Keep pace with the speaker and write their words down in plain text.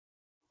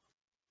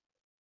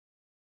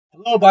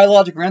Hello,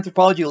 biological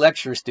anthropology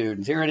lecture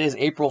students. Here it is,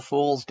 April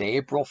Fool's Day,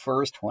 April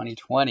 1st,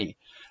 2020.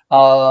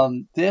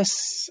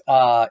 This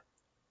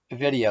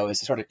video is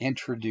to sort of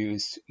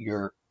introduce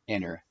your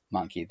inner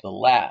monkey, the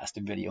last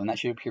video, and that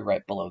should appear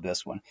right below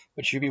this one,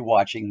 which you'll be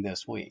watching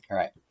this week. All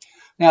right.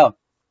 Now,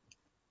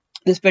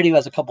 this video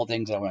has a couple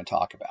things that I want to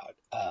talk about.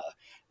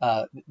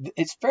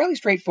 It's fairly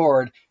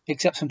straightforward,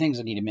 except some things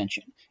I need to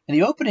mention. In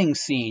the opening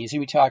scene, he's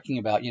going to be talking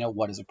about,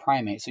 what is a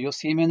primate. So you'll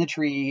see him in the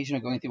trees,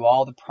 going through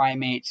all the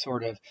primate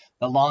sort of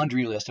the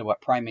laundry list of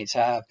what primates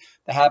have,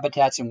 the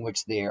habitats in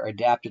which they are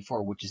adapted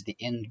for, which is the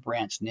end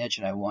branch niche.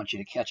 And I want you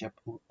to catch up,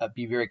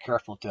 be very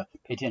careful to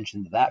pay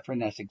attention to that for the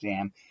next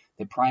exam.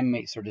 The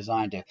primates are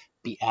designed to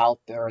be out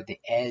there at the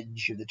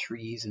edge of the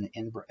trees and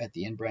at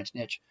the end branch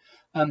niche.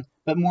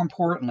 But more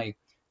importantly,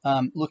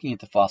 looking at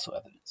the fossil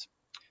evidence.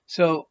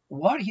 So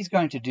what he's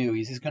going to do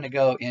is he's going to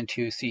go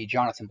into see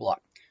Jonathan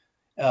Block,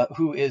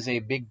 who is a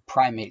big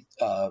primate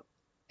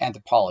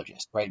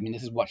anthropologist, right? I mean,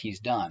 this is what he's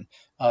done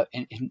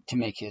to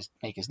make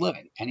his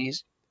living, and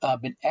he's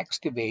been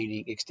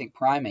excavating extinct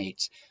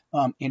primates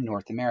in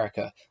North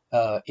America,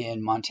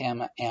 in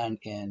Montana and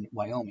in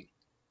Wyoming.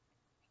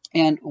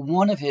 And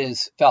one of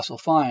his fossil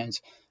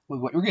finds,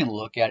 what we're going to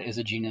look at, is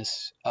a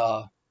genus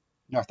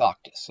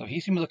Northoctus. So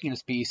he's going to be looking at a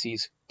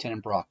species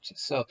Tenebrossus.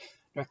 So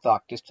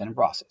Northoctus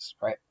tenebrossus,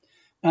 right?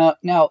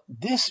 Now,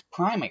 this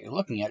primate you're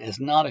looking at is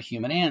not a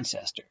human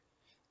ancestor.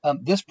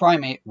 This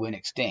primate went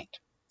extinct,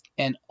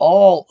 and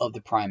all of the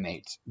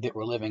primates that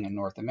were living in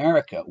North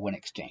America went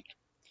extinct.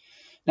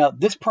 Now,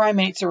 this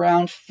primate's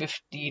around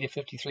 50 to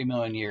 53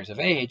 million years of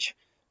age,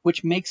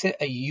 which makes it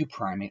a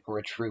euprimate or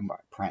a true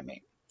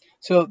primate.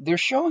 So they're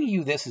showing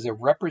you this as a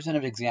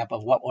representative example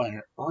of what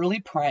an early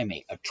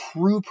primate, a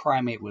true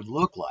primate, would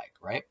look like,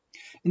 right?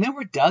 And there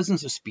were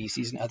dozens of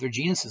species and other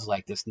genuses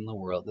like this in the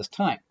world at this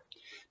time.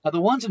 Now,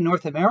 the ones in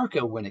North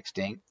America went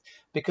extinct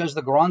because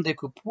the Grande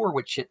Coupure,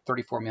 which hit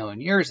 34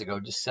 million years ago,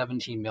 just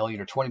 17 million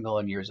or 20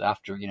 million years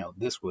after,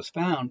 this was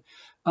found,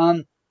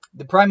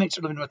 the primates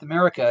that live in North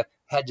America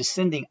had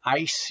descending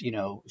ice,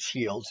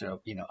 shields,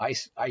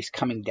 ice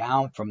coming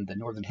down from the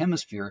northern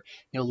hemisphere,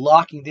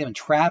 locking them and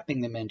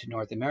trapping them into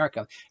North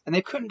America. And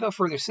they couldn't go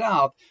further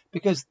south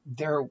because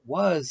there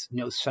was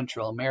no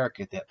Central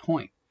America at that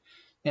point.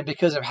 And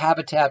because of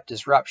habitat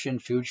disruption,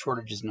 food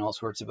shortages, and all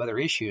sorts of other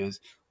issues,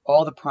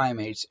 all the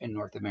primates in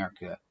North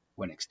America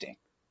went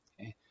extinct.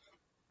 Okay?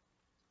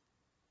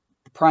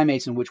 The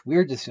primates in which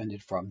we're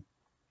descended from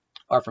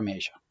are from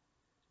Asia.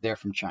 They're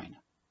from China.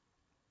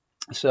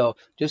 So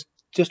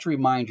just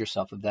remind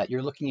yourself of that.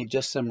 You're looking at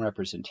just some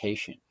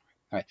representation.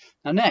 All right.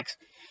 Now next,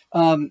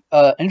 an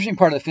interesting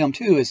part of the film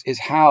too is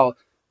how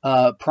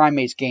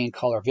primates gain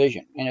color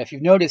vision. And if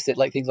you've noticed that,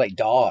 like things like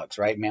dogs,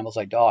 right, mammals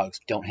like dogs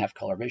don't have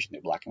color vision.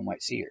 They're black and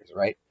white seers,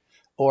 right?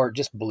 Or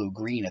just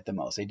blue-green at the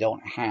most. They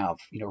don't have,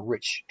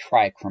 rich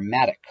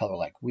trichromatic color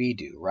like we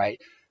do, right?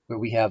 Where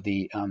we have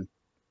the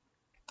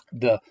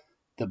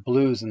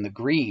blues and the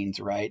greens,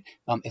 right,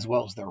 as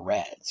well as the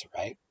reds,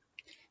 right?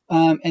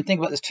 And think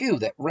about this too,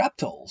 that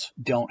reptiles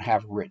don't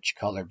have rich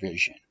color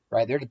vision,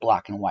 right? They're the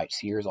black and white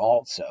seers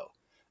also.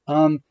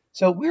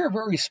 So we're a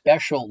very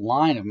special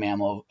line of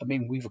mammal. I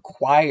mean, we've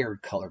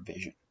acquired color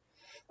vision.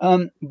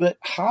 But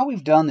how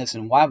we've done this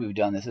and why we've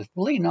done this is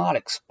really not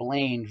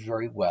explained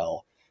very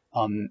well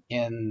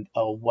in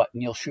what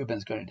Neil Shubin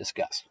is going to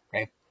discuss.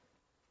 Okay.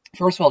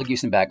 First of all, to give you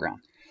some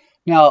background.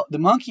 Now, the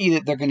monkey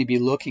that they're going to be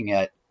looking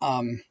at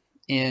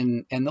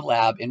in the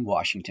lab in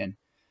Washington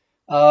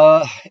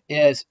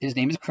his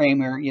name is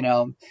Kramer,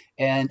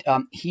 and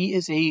he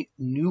is a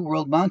New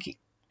World monkey.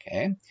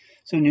 Okay.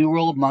 So New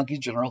World monkeys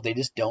in general, they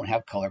just don't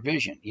have color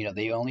vision.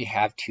 They only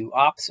have two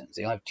opsins.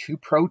 They only have two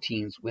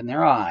proteins in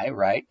their eye,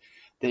 right,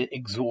 that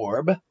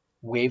absorb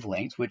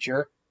wavelengths, which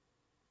are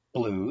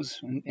blues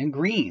and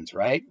greens,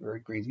 right, or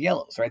greens and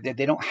yellows, right.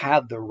 They don't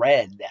have the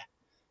red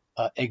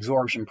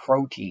absorption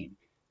protein,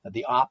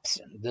 the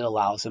opsin, that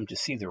allows them to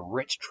see the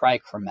rich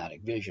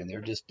trichromatic vision. They're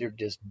just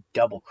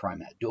dual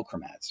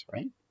chromats,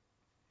 right.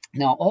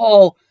 Now,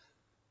 all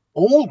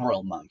old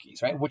world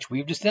monkeys, right, which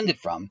we've descended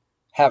from,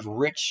 have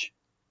rich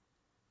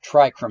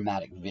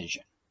trichromatic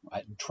vision,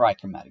 right?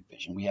 Trichromatic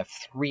vision. We have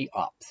three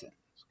opsins,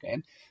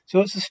 okay?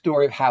 So it's the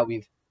story of how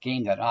we've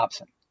gained that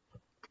opsin.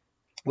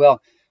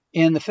 Well,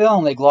 in the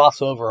film, they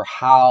gloss over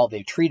how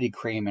they treated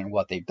Kramer and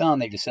what they've done.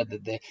 They just said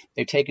that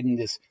they've taken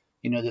this,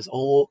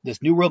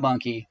 this New World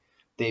monkey,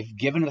 they've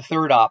given it a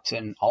third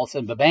opsin, all of a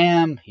sudden,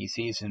 bam, he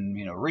sees some,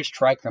 rich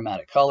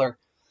trichromatic color.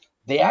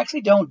 They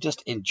actually don't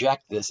just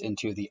inject this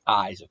into the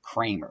eyes of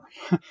Kramer.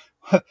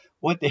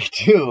 What they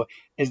do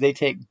is they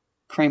take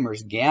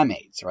Kramer's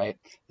gametes, right?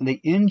 And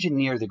they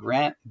engineer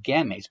the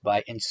gametes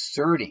by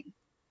inserting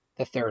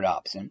the third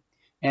opsin.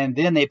 And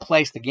then they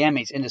place the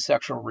gametes into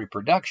sexual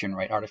reproduction,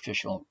 right?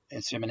 Artificial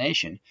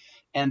insemination.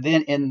 And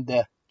then in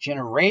the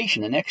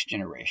next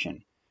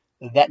generation,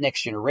 that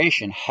next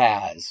generation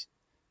has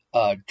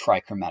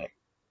trichromatic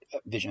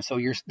vision. So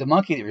the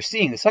monkey that you're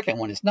seeing, the second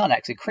one, is not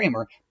actually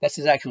Kramer. That's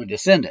his actual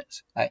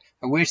descendants. I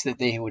wish that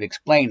they would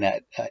explain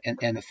that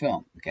in the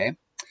film, okay?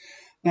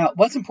 Now,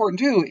 what's important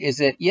too is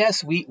that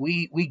yes,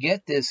 we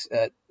get this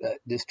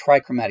this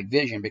trichromatic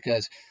vision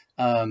because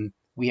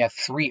we have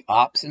three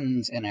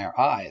opsins in our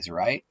eyes,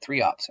 right?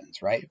 Three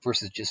opsins, right?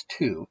 Versus just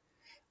two.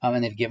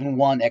 And they've given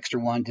one extra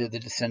one to the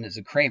descendants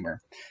of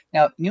Kramer.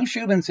 Now, Neil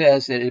Shubin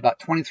says that about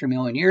 23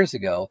 million years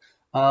ago,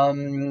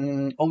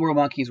 old world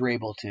monkeys were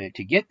able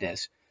to get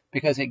this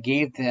because it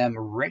gave them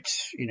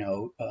rich,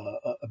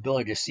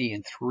 ability to see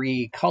in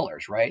three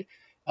colors, right?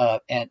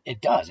 And it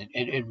does.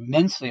 It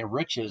immensely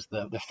enriches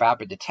the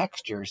fabric, the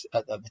textures,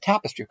 the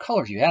tapestry of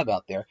colors you have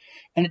out there.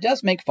 And it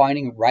does make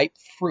finding ripe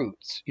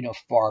fruits,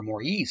 far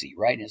more easy,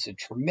 right? And it's a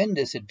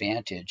tremendous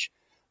advantage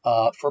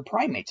for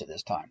primates at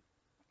this time.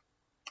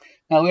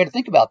 Now, we got to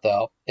think about,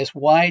 though, is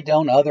why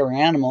don't other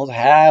animals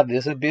have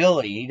this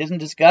ability? He doesn't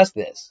discuss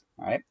this,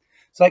 all right?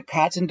 It's like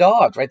cats and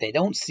dogs, right? They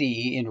don't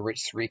see in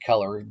rich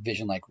three-color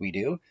vision like we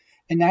do,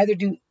 and neither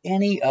do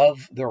any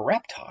of the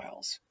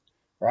reptiles,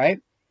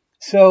 right?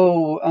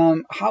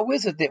 So how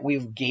is it that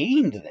we've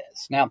gained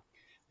this? Now,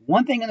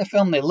 one thing in the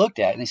film they looked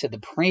at, and they said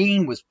the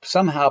brain was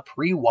somehow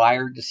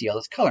pre-wired to see all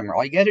this coloring.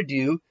 All you got to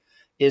do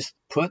is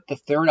put the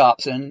third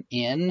opsin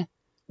in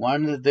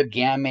one of the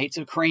gametes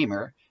of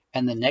Kramer,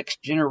 and the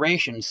next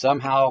generation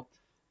somehow,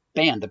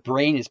 bam, the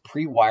brain is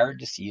pre-wired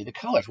to see the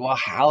colors. Well,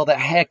 how the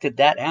heck did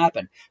that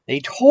happen?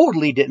 They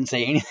totally didn't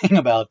say anything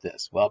about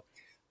this. Well,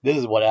 this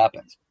is what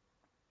happens.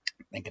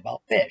 Think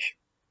about fish.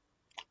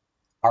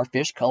 Are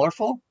fish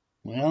colorful?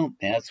 Well,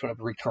 that's sort of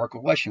a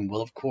rhetorical question.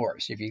 Well, of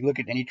course. If you look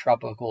at any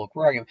tropical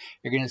aquarium,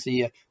 you're going to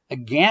see a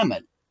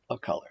gamut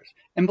of colors.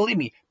 And believe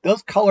me,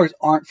 those colors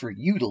aren't for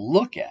you to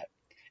look at.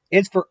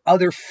 It's for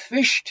other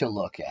fish to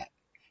look at.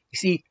 You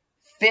see,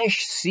 fish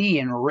see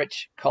in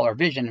rich color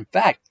vision. In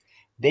fact,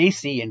 they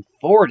see in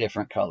 4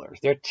 different colors.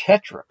 They're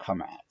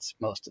tetrachromats,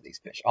 most of these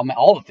fish.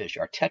 All the fish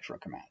are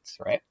tetrachromats,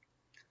 right?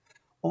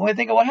 Well, when we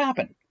think of what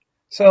happened.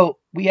 So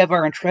we have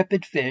our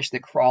intrepid fish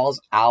that crawls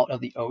out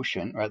of the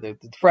ocean, or the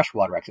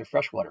freshwater, actually,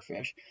 freshwater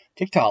fish,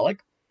 Tiktaalik,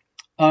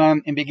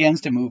 and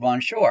begins to move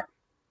on shore.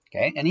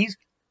 Okay, and he's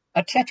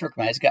a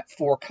tetrachromat. He's got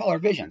 4 color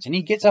visions, and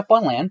he gets up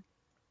on land.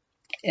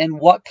 And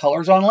what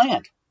color's on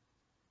land?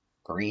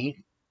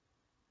 Green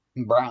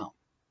and brown.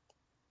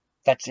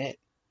 That's it.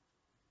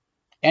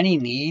 Any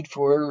need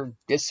for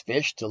this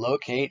fish to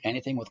locate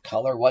anything with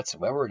color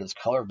whatsoever? Does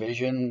color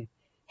vision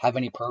have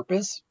any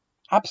purpose?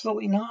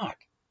 Absolutely not.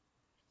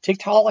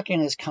 Tiktaalik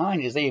and his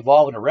kind, as they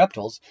evolve into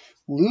reptiles,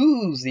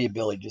 lose the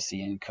ability to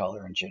see in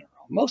color in general.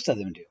 Most of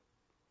them do.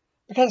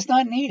 Because it's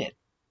not needed.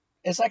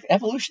 It's like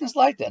evolution is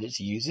like that. It's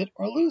use it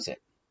or lose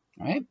it.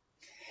 Right?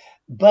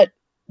 But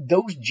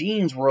those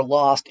genes were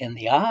lost in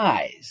the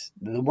eyes,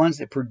 the ones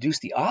that produce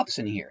the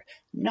opsin here,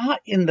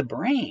 not in the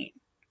brain.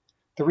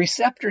 The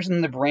receptors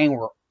in the brain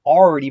were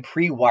already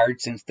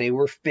pre-wired since they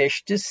were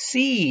fish to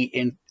see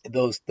in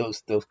those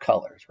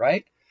colors,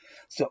 right?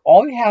 So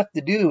all you have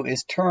to do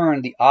is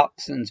turn the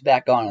opsins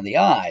back on in the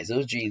eyes,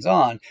 those genes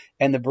on,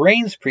 and the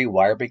brain's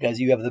pre-wired because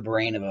you have the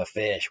brain of a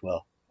fish.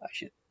 Well,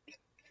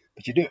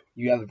 but you do.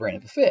 You have the brain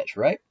of a fish,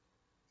 right?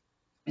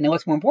 And then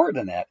what's more important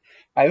than that?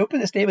 I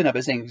opened the statement up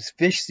by saying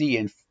fish see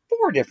in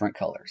 4 different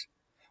colors.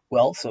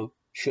 Well, so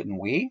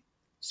shouldn't we?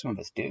 Some of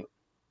us do.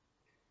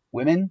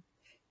 Women,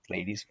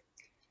 ladies,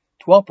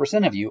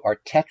 12% of you are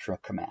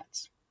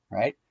tetrachromats,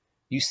 right?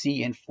 You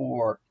see in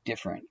 4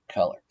 different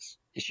colors.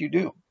 Yes, you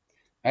do,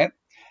 right?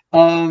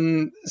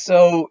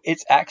 So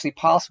it's actually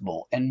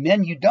possible. And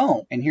men, you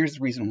don't. And here's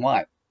the reason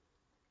why.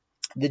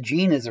 The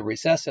gene is a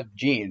recessive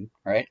gene,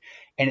 right?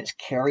 And it's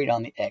carried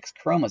on the X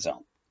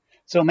chromosome.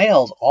 So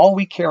males, all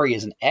we carry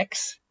is an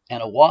X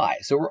and a Y.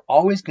 So we're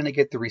always going to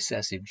get the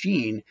recessive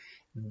gene.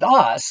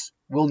 Thus,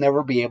 we'll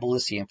never be able to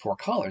see in 4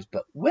 colors.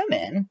 But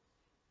women,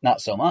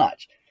 not so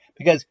much.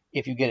 Because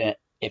if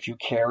you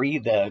carry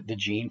the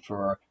gene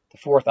for the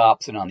 4th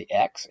opsin on the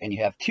X, and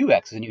you have 2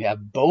 X's, and you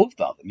have both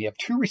of them, you have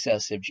 2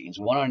 recessive genes,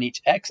 one on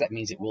each X, that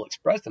means it will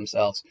express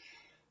themselves.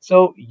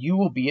 So you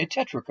will be a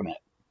tetrachromat.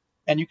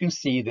 And you can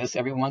see this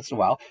every once in a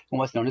while in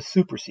what's known as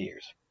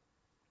superseers.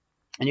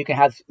 And you can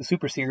have the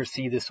superseers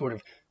see this sort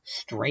of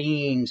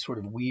strange, sort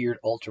of weird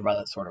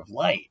ultraviolet sort of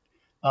light.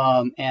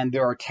 And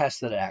there are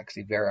tests that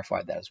actually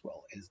verify that as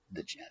well as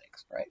the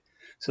genetics, right?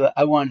 So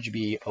I wanted you to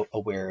be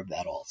aware of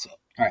that also.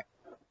 All right.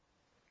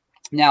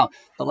 Now,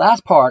 the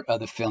last part of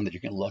the film that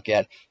you're going to look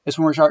at is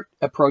when we start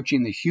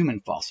approaching the human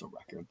fossil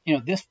record.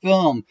 This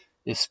film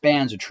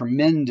spans a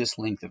tremendous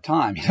length of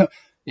time.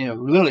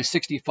 Literally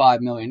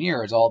 65 million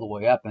years all the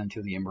way up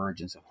into the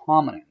emergence of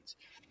hominins.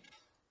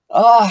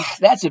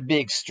 That's a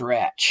big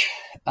stretch.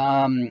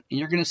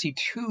 You're going to see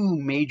 2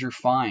 major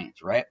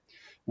finds, right?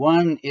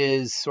 One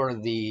is sort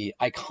of the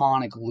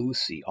iconic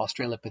Lucy,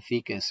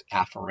 Australopithecus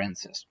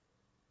afarensis.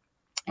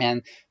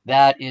 And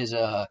that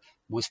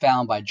was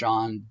found by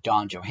Don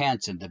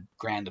Johanson, the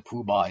Grand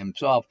Poobah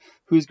himself,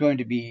 who's going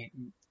to be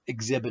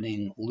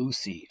exhibiting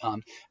Lucy.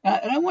 And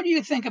I want you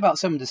to think about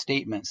some of the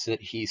statements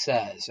that he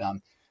says,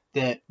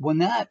 that when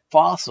that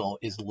fossil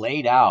is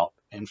laid out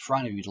in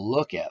front of you to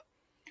look at,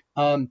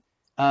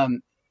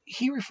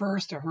 he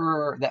refers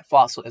to that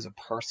fossil as a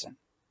person.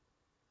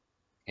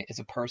 It's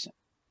a person.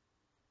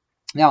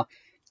 Now,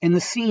 in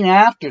the scene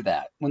after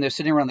that, when they're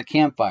sitting around the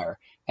campfire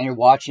and you're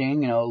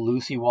watching,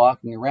 Lucy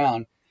walking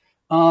around,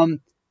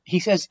 he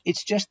says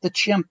it's just the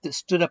chimp that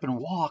stood up and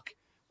walked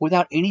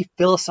without any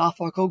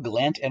philosophical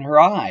glint in her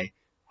eye,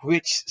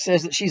 which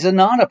says that she's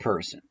not a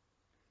person.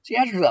 So you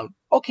ask yourself,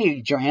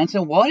 okay,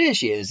 Johansson, what is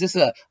she? Is this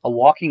a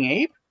walking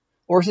ape?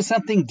 Or is it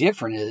something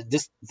different? Is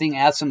this thing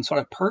has some sort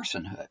of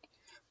personhood?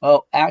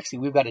 Well, actually,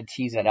 we've got to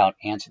tease that out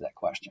and answer that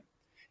question.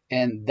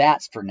 And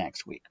that's for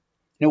next week.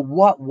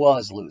 What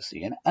was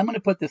Lucy? And I'm going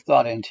to put this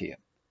thought into you.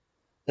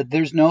 That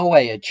there's no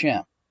way a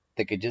chimp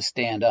that could just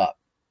stand up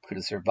could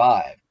have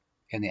survived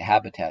in the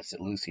habitats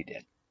that Lucy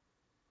did.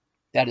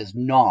 That is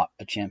not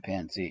a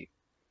chimpanzee.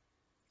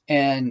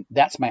 And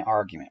that's my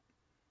argument.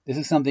 This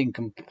is something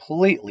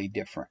completely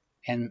different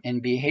and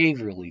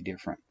behaviorally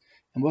different.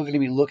 And we're going to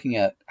be looking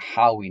at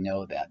how we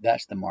know that.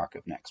 That's the mark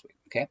of next week.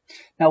 Okay.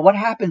 Now, what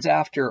happens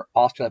after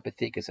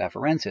Australopithecus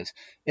afarensis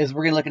is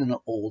we're going to look at an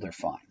older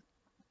fawn.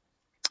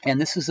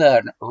 And this is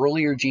an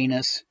earlier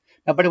genus.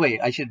 Now, by the way,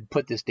 I should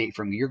put this date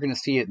from you. You're going to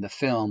see it in the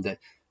film that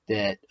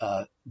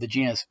the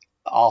genus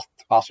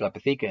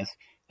Australopithecus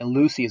and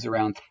Lucy is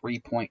around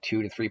 3.2 to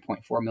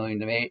 3.4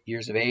 million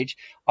years of age.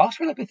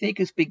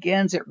 Australopithecus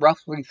begins at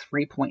roughly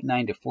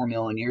 3.9 to 4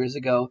 million years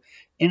ago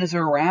and is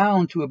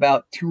around to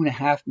about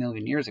 2.5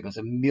 million years ago. It's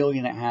 1.5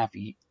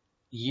 million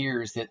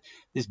years that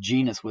this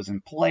genus was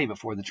in play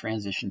before the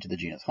transition to the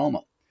genus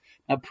Homo.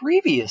 Now,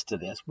 previous to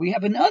this, we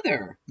have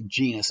another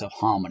genus of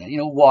hominid,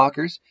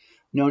 walkers,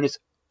 known as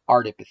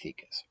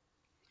Ardipithecus.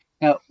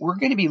 Now, we're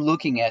going to be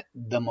looking at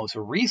the most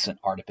recent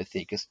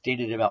Ardipithecus,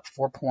 dated about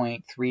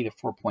 4.3 to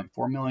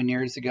 4.4 million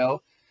years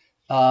ago,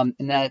 and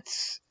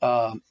that's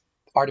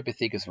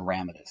Ardipithecus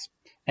ramidus.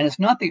 And it's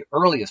not the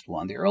earliest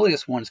one. The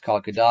earliest one is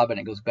called Cadabra, and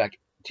it goes back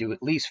to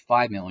at least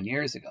 5 million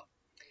years ago.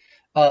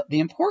 The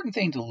important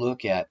thing to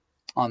look at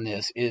on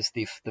this is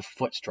the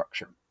foot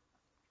structure.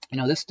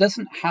 This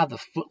doesn't have the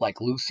foot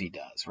like Lucy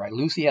does, right?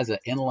 Lucy has an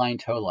inline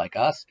toe like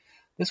us.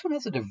 This one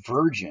has a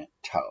divergent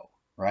toe,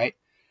 right?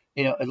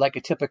 Like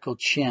a typical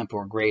chimp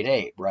or great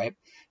ape, right?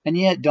 And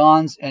yet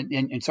Don's,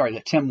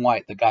 Tim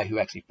White, the guy who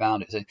actually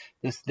found it, said,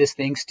 this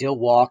thing's still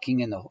walking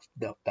in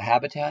the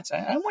habitats.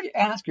 I want you to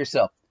ask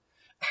yourself,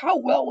 how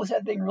well was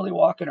that thing really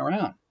walking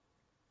around,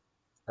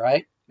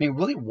 right? I mean,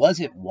 really,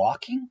 was it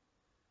walking?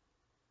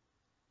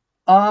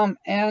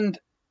 And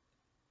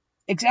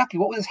exactly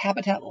what was this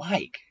habitat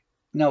like?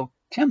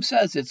 Tim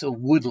says it's a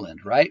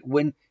woodland, right?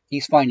 When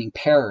he's finding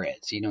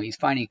parrots, he's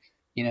finding,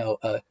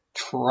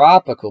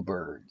 tropical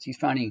birds. He's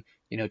finding,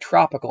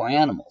 tropical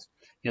animals.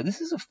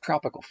 This is a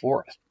tropical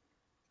forest.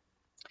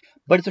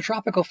 But it's a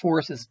tropical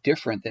forest that's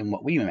different than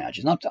what we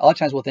imagine. A lot of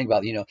times we'll think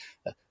about, a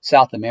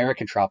South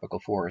American tropical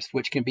forest,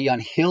 which can be on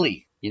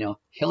hilly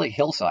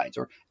hillsides,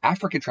 or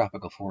African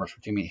tropical forest,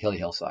 which can be hilly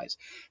hillsides.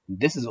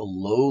 This is a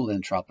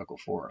lowland tropical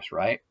forest,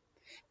 right?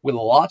 With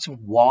lots of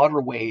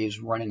waterways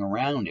running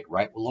around it,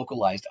 right? With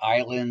localized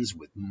islands,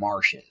 with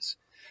marshes.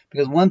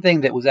 Because one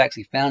thing that was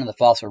actually found in the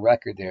fossil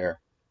record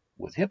there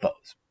was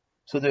hippos.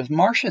 So there's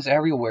marshes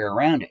everywhere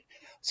around it.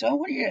 So I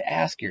want you to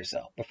ask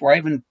yourself, before I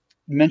even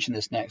mention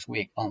this next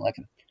week,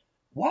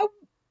 what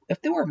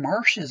if there were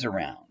marshes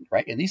around,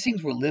 right? And these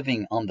things were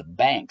living on the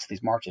banks,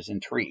 these marshes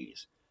and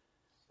trees.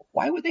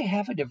 Why would they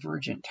have a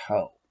divergent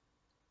toe,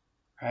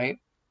 right?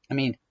 I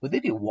mean, would they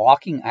be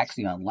walking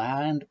actually on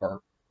land,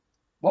 or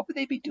what would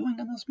they be doing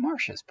in those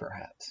marshes,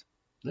 perhaps?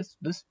 Let's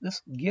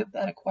give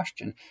that a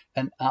question,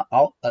 and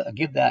I'll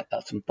give that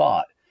some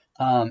thought.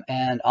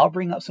 And I'll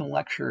bring up some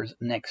lectures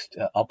next.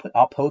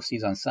 I'll post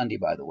these on Sunday,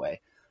 by the way,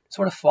 to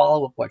sort of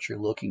follow up what you're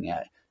looking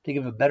at to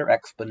give a better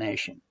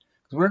explanation.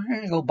 Because we're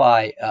going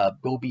to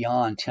go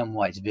beyond Tim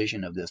White's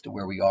vision of this to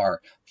where we are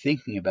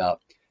thinking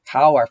about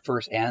how our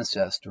first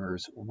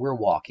ancestors were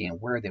walking and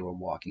where they were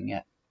walking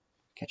at.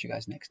 Catch you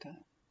guys next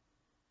time.